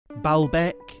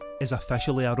Baalbek is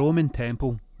officially a Roman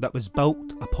temple that was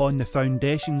built upon the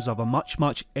foundations of a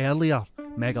much earlier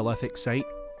megalithic site.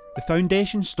 The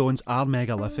foundation stones are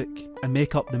megalithic and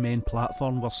make up the main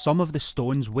platform, where some of the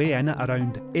stones weigh in at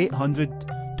around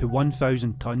 800 to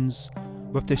 1000 tonnes,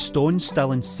 with the stones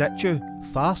still in situ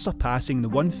far surpassing the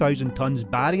 1000 tonnes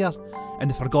barrier, and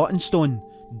the forgotten stone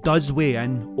does weigh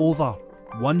in over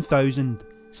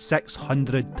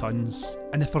 1600 tonnes.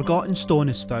 And the forgotten stone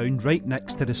is found right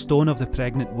next to the stone of the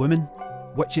pregnant woman,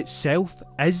 which itself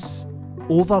is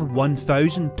over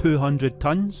 1200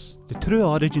 tonnes. The true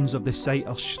origins of the site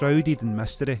are shrouded in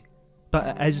mystery, but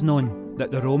it is known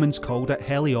that the Romans called it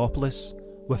Heliopolis,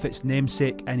 with its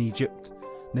namesake in Egypt.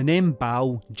 The name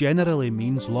Baal generally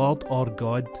means Lord or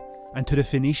God, and to the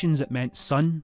Phoenicians it meant sun,